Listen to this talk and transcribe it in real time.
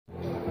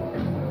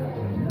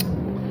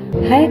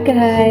Hi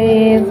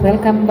guys,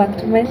 welcome back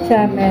to my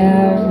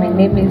channel. My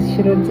name is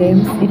Shiro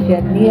James.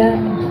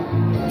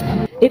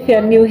 If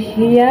you're new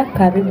here,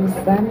 karibu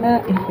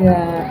sana. If you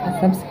are a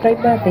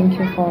subscriber, thank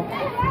you for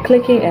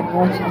clicking and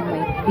watching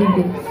my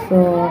video.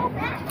 So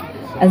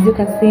as you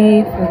can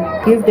see,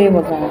 this day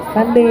was a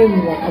Sunday. We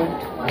were going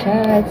to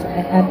church.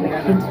 I had my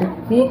kids with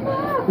me.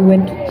 We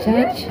went to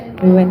church.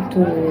 We went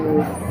to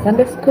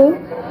Sunday school.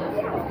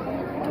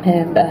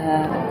 And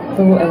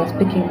so I was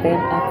picking them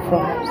up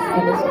from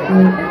Sunday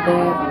school, and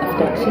then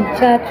after chit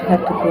chat, we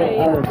had to go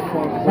out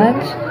for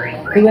lunch.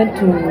 We went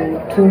to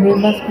Two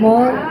Rivers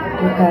Mall.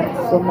 We had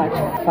so much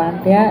fun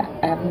there.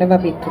 I have never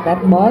been to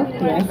that mall.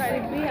 Yes,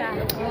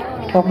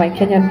 for my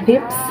Kenyan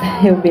peeps,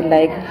 you'll be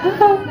like,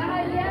 "Haha,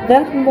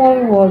 that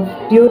mall was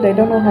built I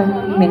don't know how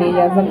many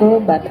years ago,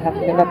 but I've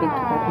never been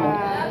to that mall."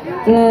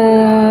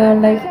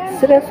 Like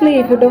seriously,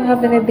 if you don't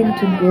have anything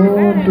to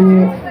go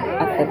do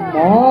at the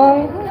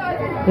mall,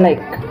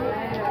 like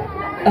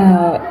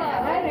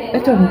I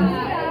don't know.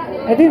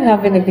 I didn't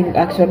have anything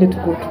actually to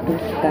go to do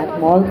to that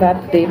mall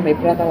that day. My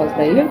brother was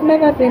like, "You've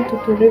never been to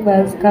Two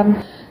Rivers? Come,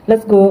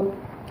 let's go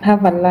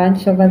have a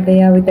lunch over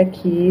there with the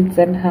kids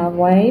and her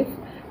wife."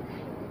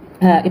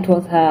 It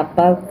was her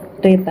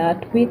birthday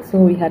that week, so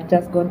we had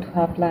just gone to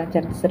have lunch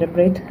and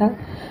celebrate her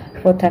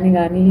for turning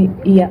an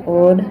year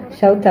old.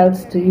 Shout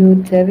outs to you,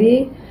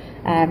 Terry,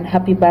 and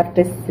happy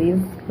birthday,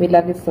 sis. We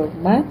love you so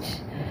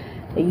much.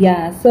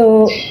 Yeah,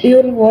 so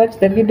you'll watch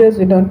the videos.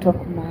 We don't talk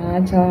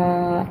much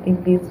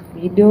in this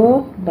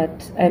video,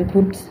 but I'll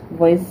put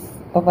voice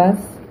overs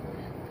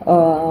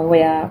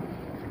where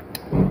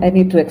I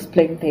need to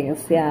explain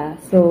things. Yeah,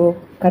 so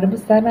karibu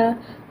sana,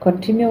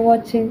 continue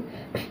watching,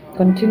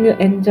 continue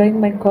enjoying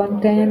my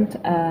content.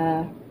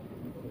 Yeah,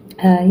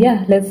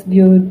 let's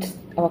build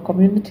our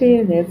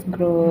community, let's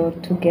grow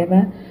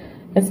together,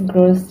 let's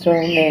grow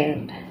strong,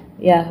 and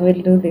yeah,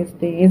 we'll do this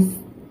thing. It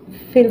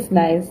feels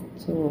nice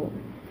to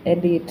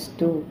edit,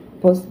 to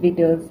post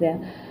videos. Yeah,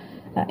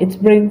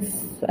 it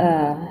brings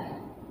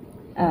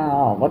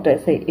what do I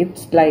say,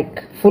 it's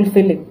like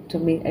fulfilling to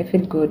me. I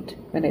feel good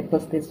when I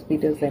post these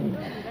videos and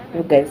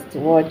you guys to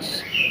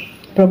watch.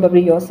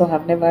 Probably you also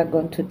have never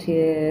gone to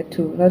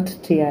not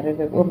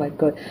TRM. Oh my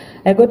god,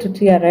 I go to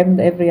TRM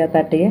every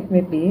other day,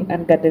 maybe,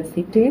 and Garden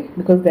City,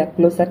 because they are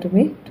closer to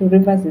me. Two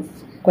Rivers is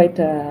quite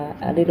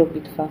a little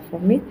bit far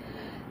from me.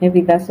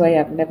 Maybe that's why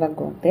I've never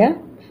gone there.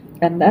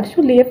 And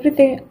actually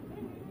everything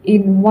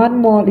in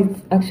one mall is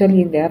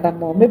actually in the other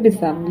mall. Maybe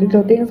some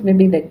little things,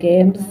 maybe the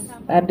games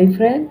are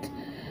different.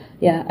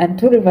 Yeah, and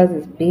Two Rivers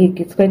is big.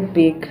 It's quite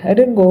big. I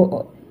didn't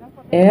go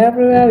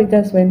everywhere. We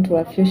just went to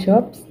a few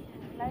shops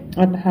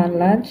and had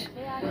lunch.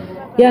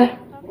 Yeah,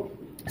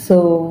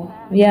 so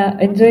yeah,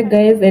 enjoy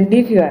guys. And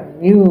if you are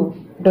new,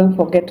 don't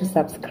forget to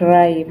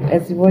subscribe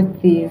as you watch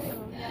this.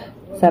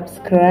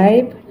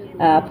 Subscribe,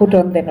 put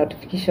on the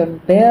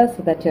notification bell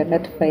so that you're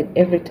notified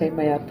every time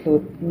I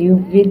upload new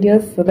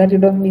videos, so that you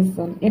don't miss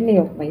on any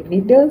of my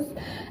videos.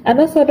 And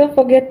also don't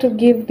forget to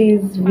give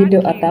this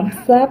video a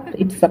thumbs up.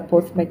 It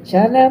supports my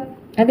channel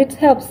and it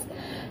helps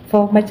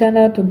for my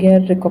channel to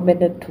get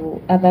recommended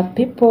to other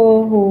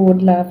people who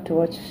would love to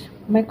watch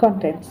my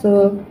content.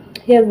 So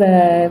here's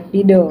a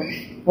video of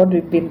what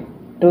we've been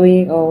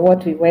doing, or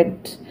what we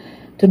went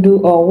to do,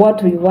 or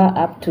what we were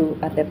up to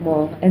at the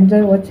mall.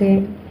 Enjoy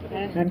watching.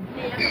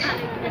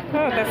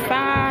 Oh, the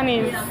sun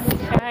is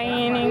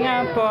shining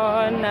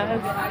upon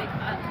us.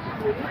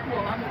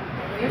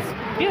 It's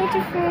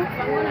beautiful.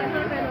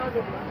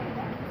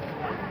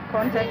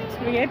 Content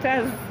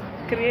creators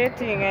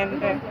creating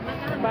and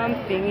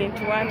bumping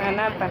into one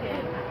another.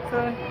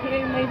 So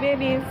here my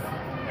babies.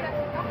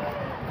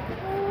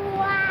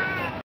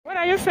 What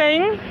are you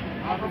saying?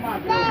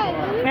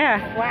 Yeah.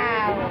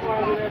 Wow.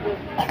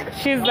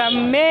 She's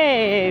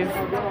amazed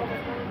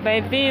by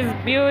this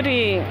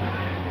beauty.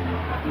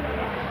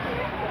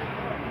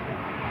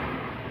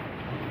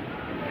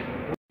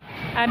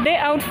 A day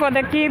out for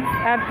the kids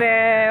at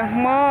the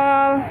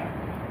mall.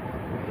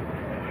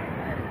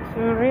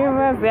 Two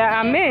Rivers, they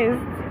are amazed.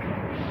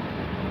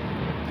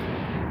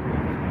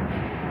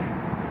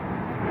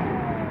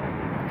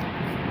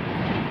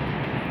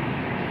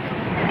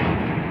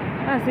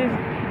 Si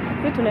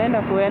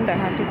tunaenda kuenda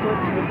hatuko.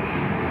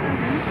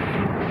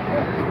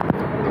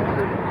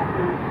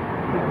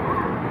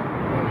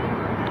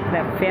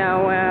 The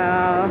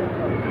farewell.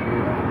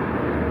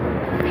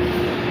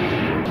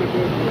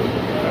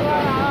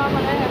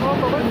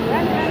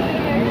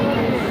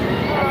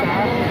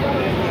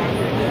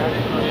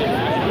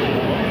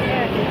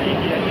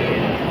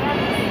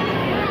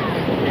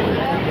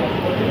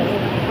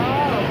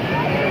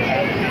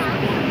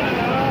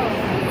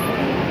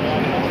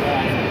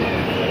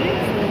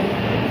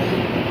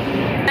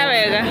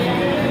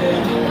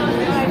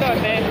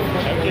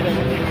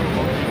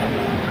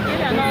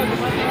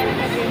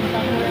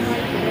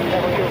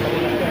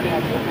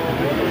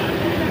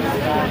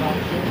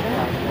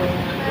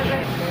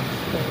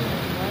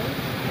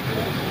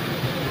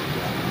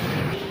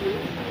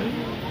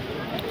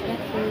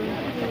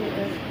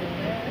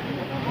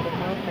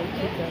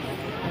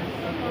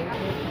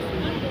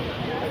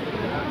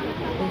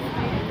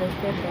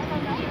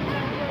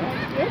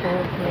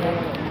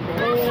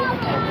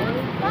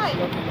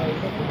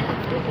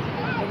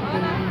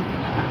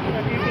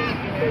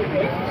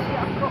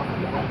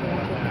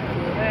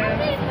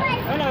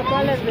 Ona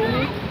pale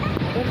vini.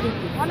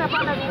 Ona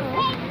pale vini.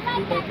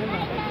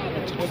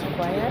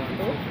 Expired.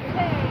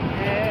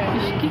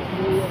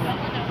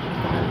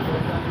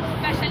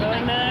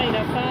 Ona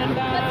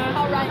inapanda.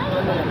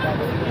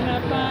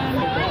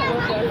 Inapanda.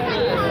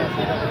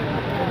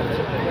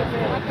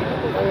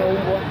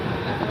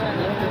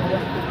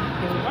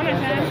 Ona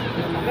sana.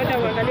 Ngoja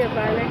uangalie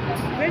pale.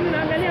 Wewe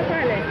unaangalia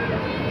pale.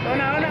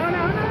 Ona.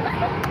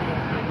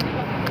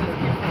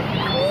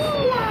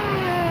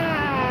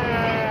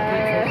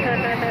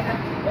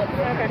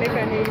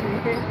 Kanika nini?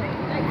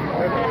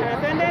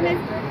 Twendeni.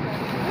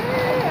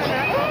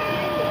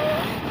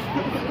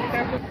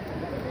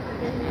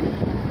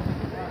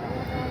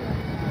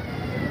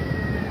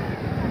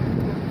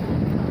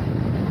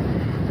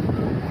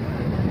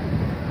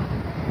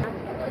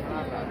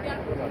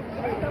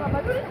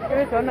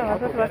 Kuna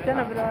watoto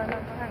wasichana vile wanafanya.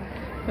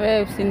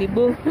 Wewe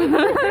usinibu.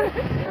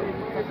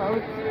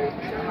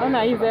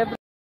 Ona hii zebra.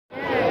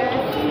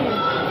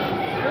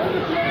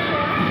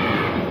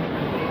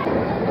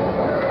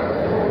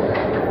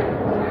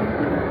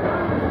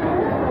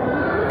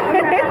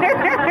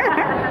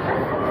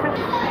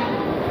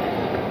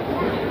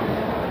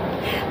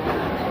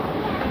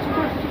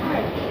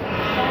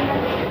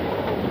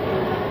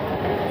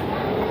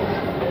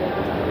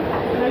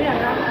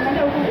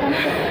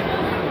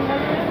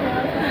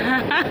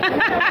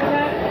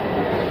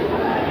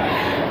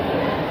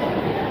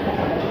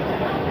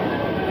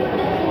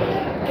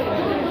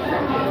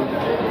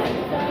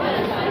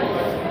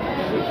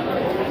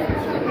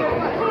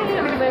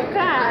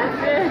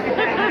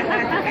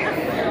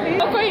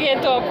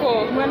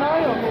 Toko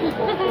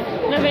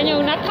na venye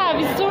unakaa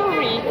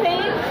vizuri.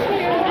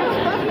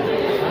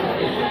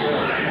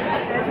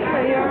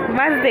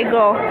 Must they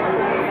go?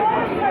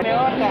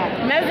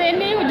 Na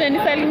zeni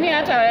hujanisalimia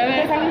hata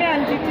wewe. Salimia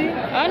Antiti.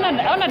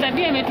 Ona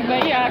dadi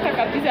ametubaia hata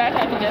kabisa hata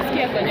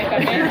hatujasikia kwenye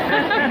kamera.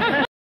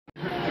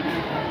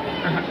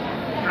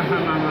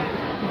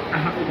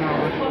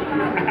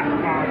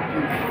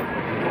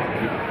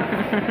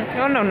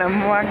 Ona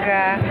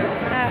unamwaga.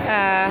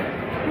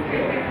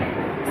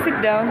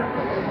 Sit down.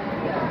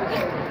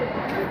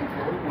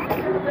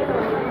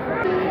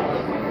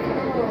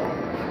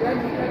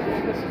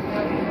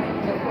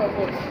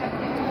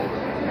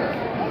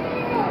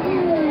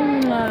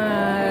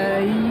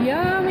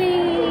 Yummy.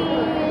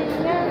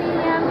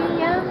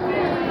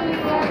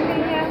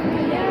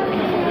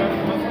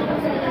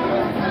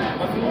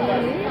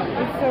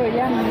 It's so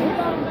yummy.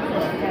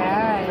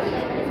 Yeah.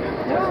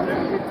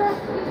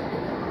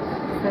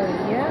 So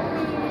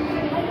yummy.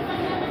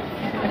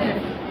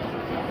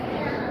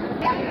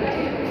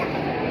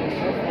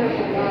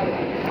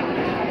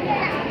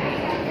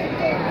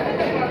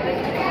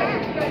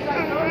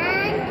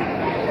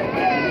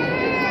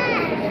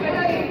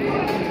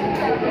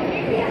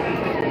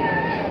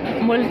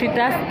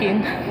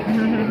 Multitasking.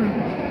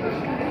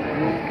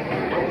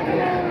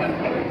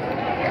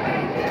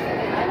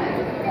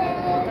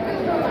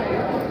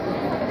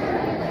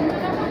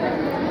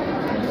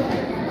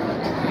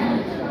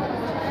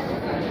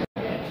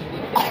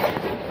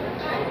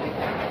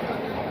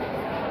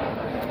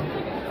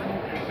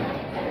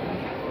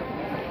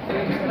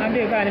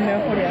 Ndio gani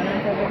nimekulia na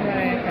mtoto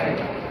mweka.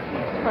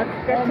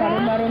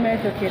 Marume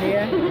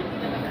tukiria.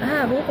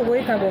 Huko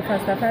gwikagwo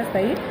fasta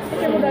hii.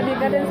 Sasa muda ni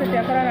garden city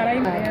akora na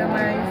raini ya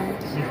mai.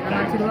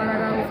 Amatirwa na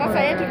rauni. Sasa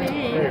yetu ni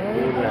hii.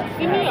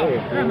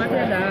 Ndio. Na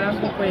matenda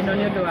huko ino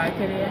ni ndo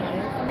wakiria.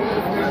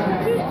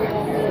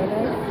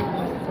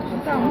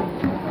 Sawa.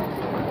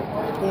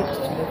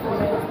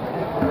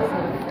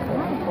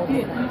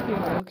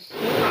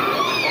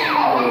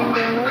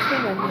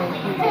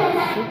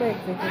 Super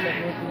excited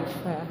about this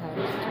house.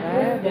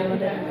 They wanted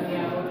to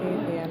stay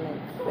there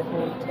like the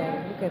whole time.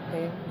 Look at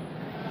them.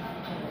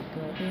 Oh my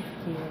god, these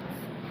kids.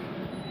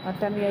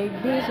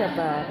 Wataniaibisha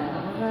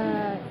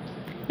bana.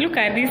 Look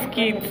at these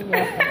kids.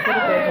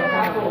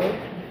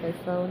 I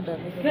found a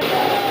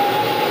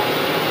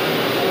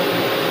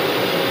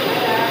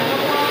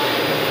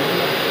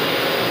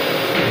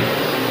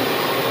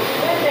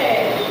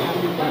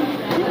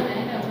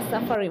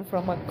suffering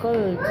from a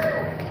cold.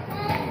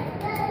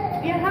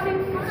 We are having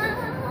fun.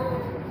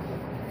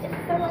 It's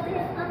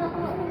celebrating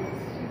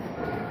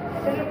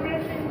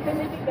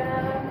Dominica.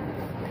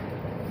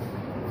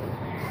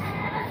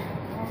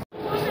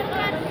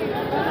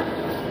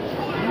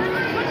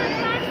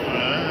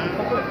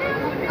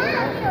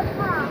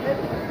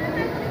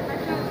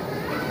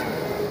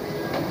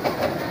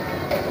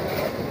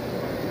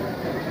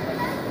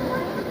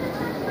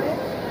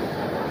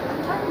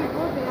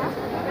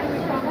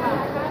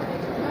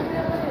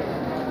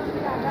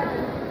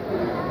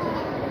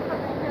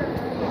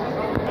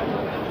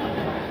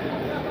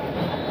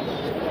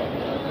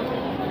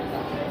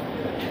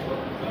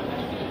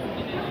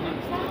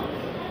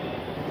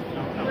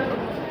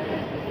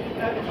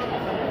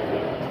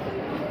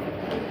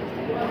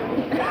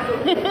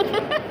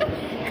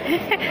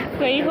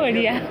 Kwa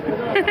ihoria.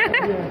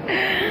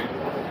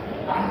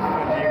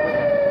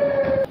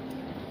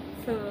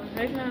 So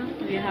right now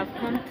we have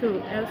come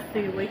to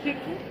LC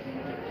Waikiki.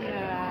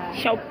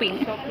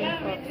 Shopping for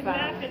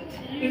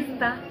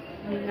Easter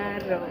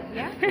Mng'aro.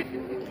 Yeah.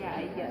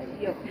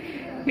 Yo.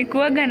 Ni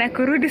kuoga na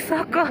kurudi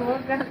soko.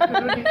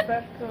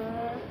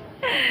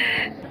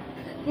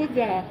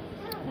 Kuja.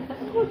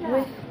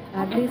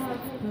 At this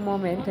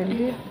moment,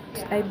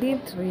 I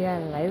didn't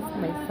realize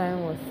my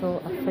son was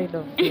so afraid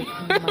of this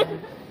man.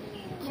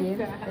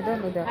 Kid. I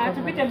don't know the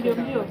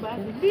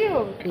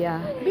Yeah,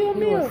 he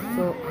was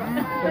so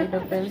afraid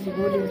of them. He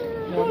wouldn't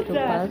want to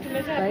pass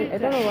by. I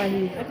don't know why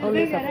he's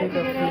always afraid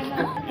of fish.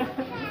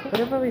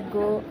 Wherever we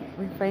go,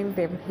 we find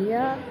them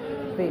here.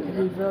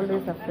 He's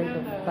always afraid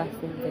of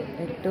passing them.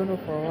 I don't know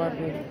for what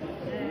reason.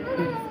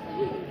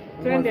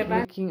 He was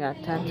making a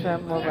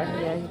tantrum over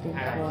here. He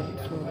didn't want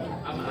to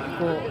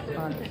go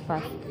on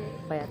pass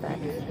by that.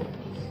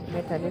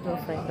 Met a little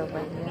friend over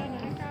here.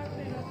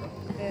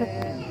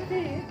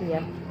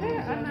 Yeah.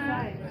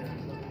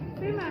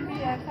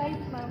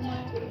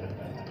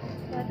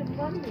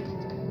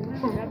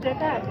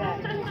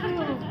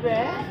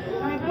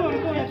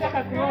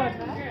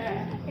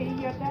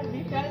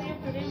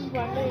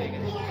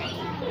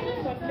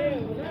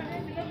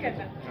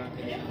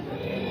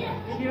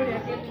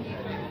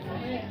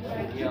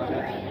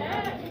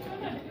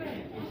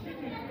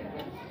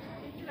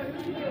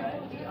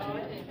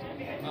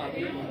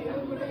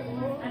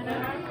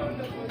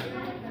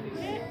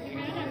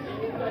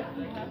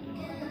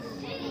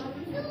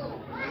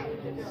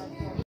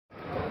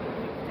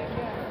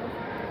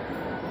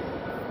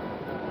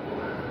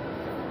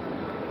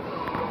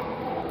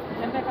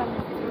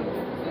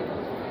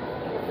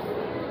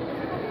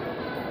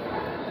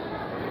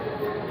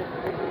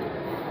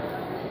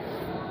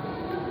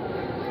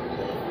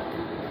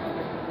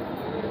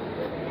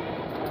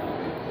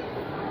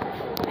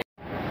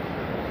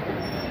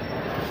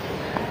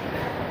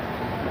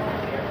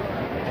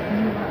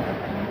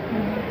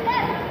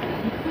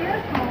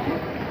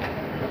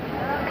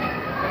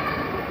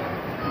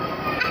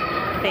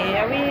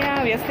 There we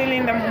are. We are still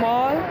in the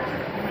mall,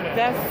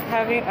 just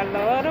having a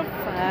lot of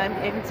fun,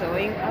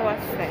 enjoying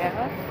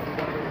ourselves.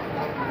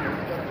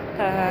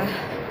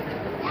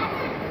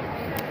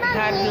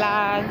 Had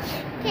lunch.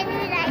 Can we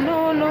ride?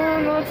 No,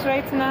 not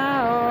right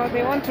now.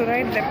 They want to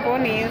ride the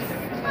ponies.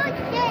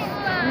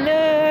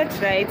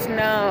 Not right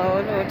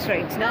now. Not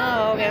right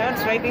now. We are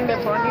not riding the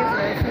ponies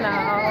right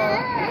now.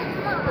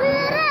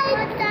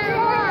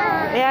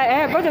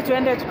 Yeah, ngoja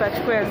tuende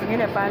tukachukue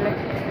zingine pale.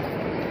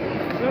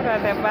 Look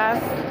at the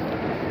bus.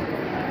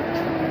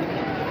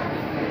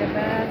 The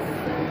bus.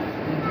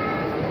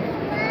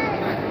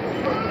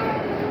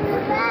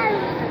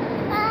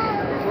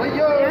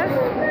 Yes?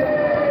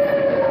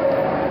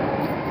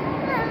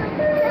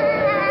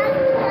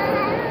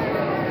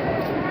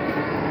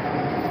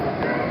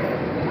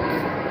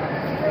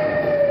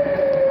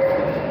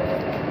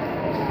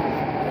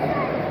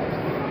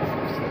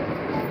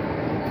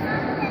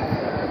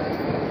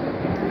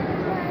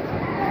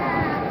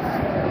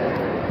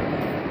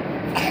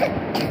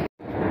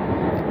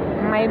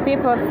 My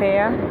people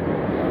there.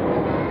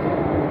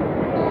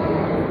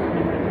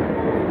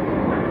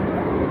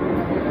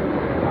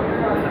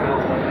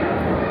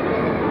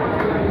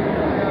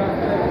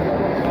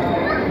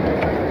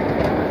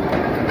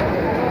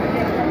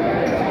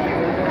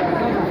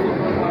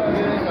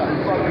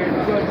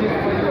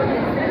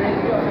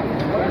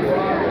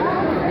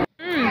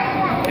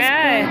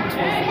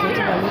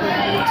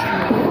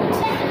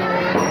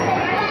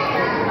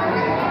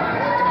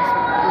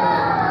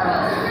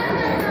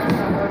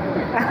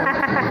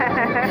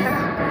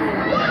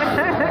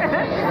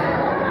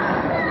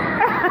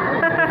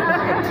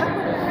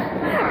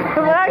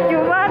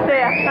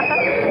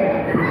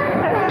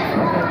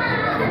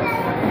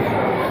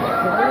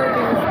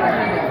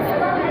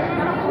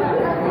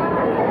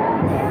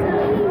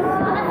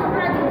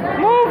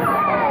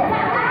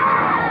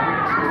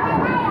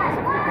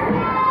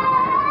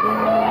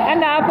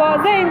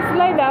 Zain,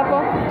 slide hapo.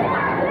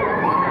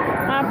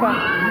 Hapa.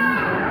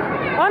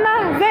 Ona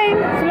Zain,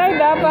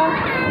 slide hapa.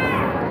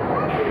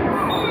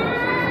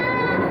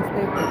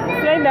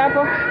 Slide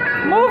hapo.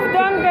 Move,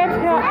 don't get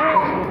here.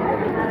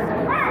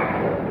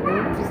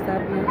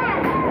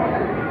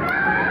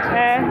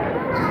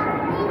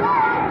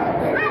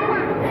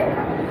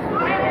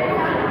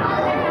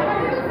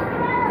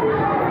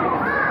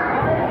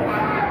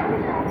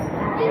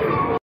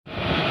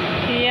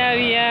 Here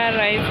we are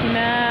right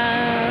now.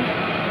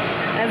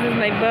 This is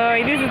my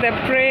boy. This is the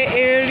play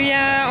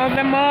area of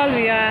the mall.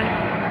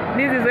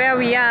 This is where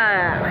we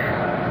are.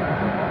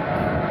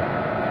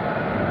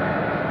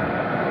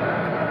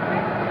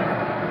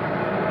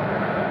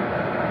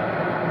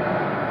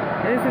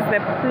 This is the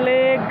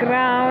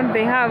playground.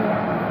 They have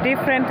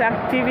different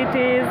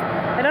activities.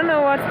 I don't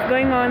know what's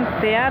going on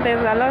there.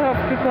 There's a lot of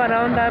people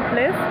around that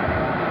place.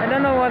 I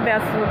don't know what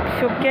they're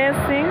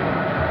showcasing.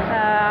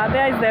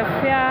 There is the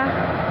fair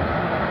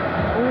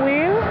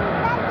wheel.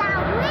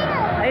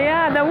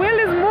 Yeah, the wheel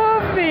is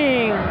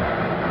moving.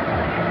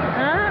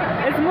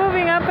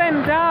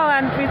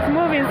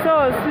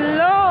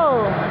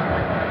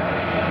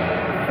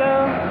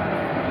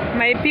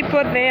 my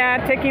people there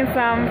taking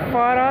some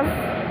photos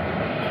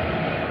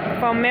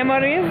for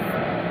memories.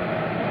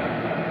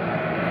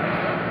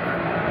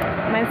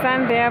 My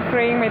son there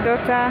praying, my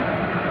daughter.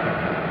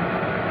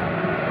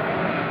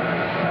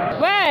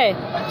 Wait,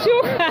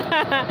 Shuka,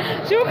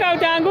 Shuka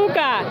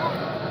utanguka.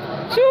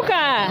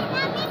 Shuka,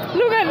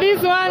 look at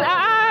this one.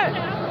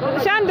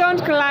 Shan,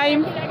 don't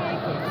climb.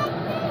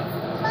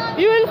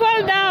 You will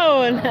fall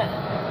down.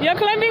 You're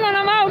climbing on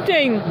a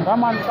mountain.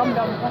 Come on, come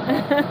down.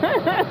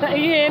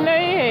 Yeah, no,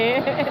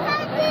 yeah.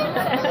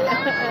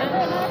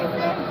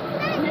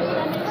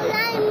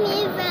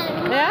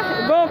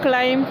 Yeah, go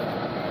climb.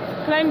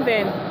 Climb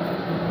then.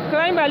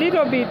 Climb a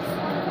little bit.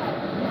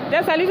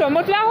 Just a little.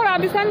 Motla hora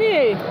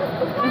bisani.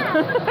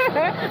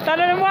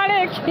 Tadane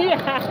mwale kia.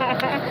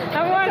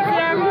 Amwati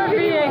yangu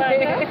pia.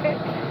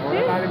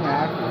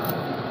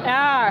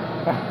 Ah.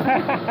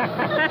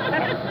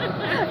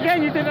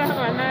 Can you tell us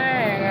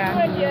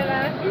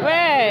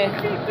where?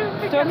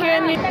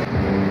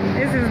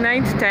 This is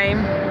night time.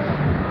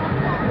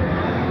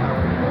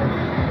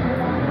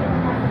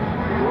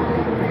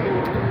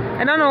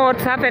 I don't know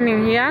what's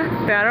happening here.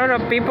 There are a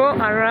lot of people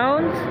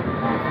around.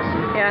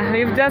 Yeah,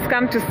 we've just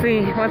come to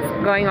see what's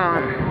going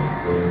on.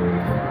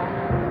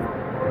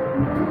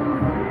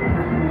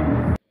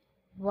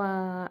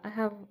 Wow, I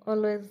have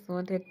always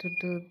wanted to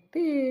do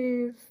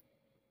this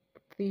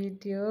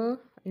video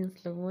in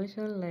slow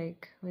motion,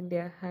 like when they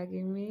are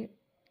hugging me.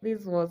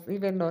 This was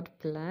even not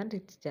planned,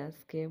 it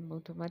just came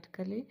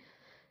automatically.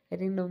 I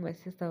didn't know my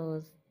sister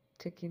was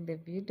taking the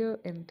video,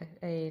 and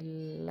I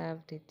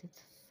loved it.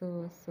 It's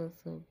so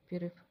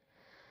beautiful.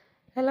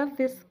 I love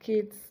these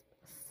kids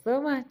so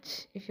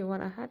much. If you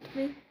want to hurt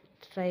me,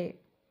 try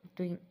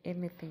doing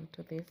anything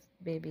to these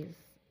babies.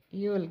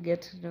 You will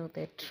get to know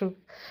the true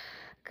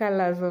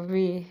colors of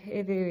me.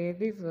 Anyway,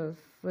 this was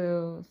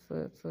so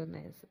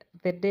nice.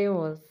 The day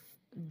was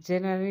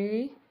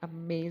generally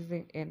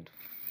amazing and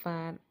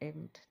fun,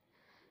 and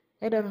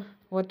I don't know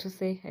what to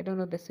say. I don't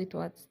know the sweet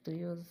words to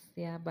use.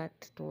 Yeah, but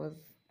it was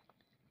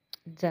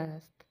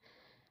just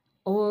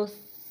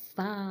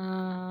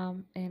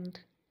awesome and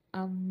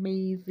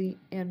amazing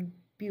and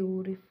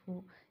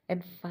beautiful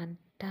and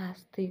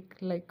fantastic,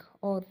 like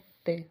all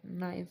the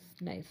nice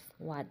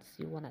words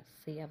you want to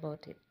say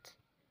about it.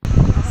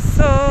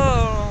 So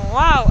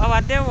wow,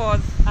 our day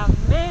was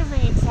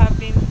amazing. It has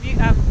been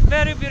a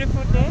very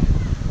beautiful day.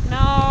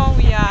 Now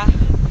we are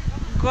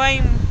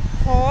going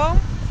home.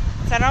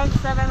 It's around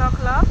 7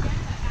 o'clock.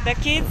 The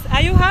kids,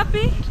 are you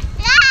happy?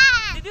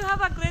 Yeah. Did you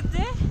have a great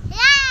day?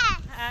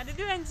 Yes. Did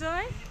you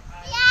enjoy?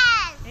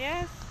 Yes.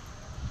 Yes.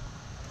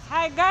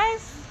 Hi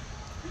guys.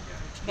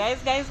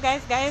 Guys,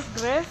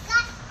 Grace.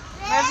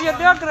 My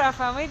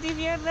videographer,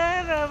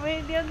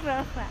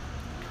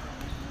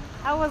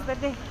 How was the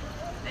day?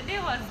 The day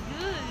was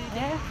good.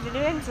 Yeah, did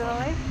you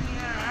enjoy?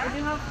 Yeah. Did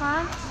you have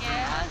fun?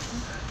 Yes.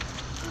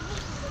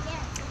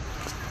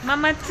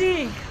 Mama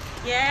T,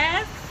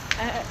 Yes.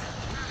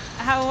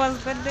 how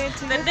was the day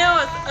to The you? day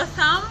was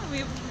awesome.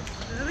 We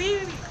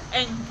really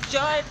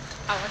enjoyed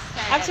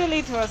ourselves. Actually,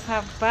 it was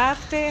her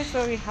birthday,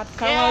 so we had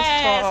come yes, out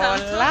for I'm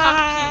so lunch.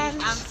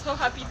 happy. I'm so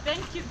happy.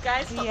 Thank you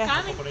guys for Yeah.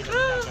 coming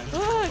through.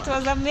 Oh, it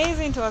was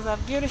amazing. It was a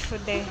beautiful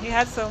day. We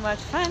had so much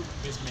fun.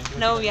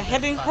 Now we are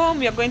heading home.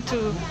 We are going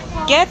to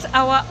get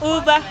our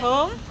Uber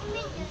home.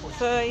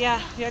 So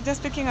yeah, we are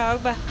just picking our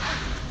Uber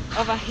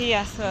over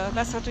here. So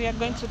that's what we are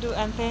going to do,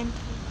 and then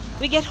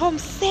we get home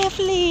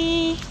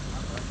safely.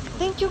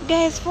 Thank you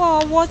guys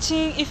for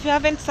watching. If you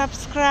haven't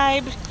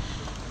subscribed,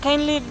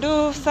 kindly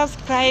do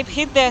subscribe.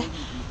 Hit the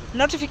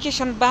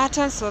notification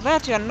button so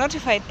that you are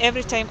notified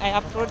every time I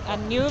upload a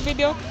new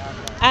video.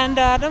 And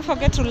don't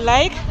forget to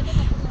like,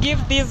 give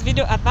this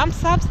video a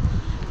thumbs up.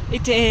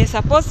 It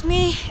supports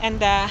me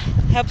and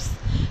helps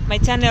my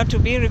channel to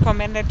be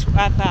recommended to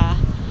other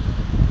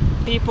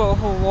people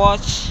who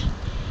watch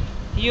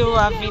your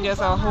videos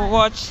or who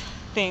watch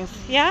things.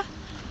 Yeah,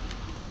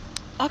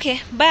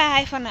 okay,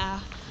 bye for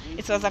now.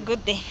 It was a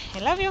good day. I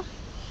love you.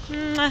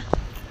 Mwah.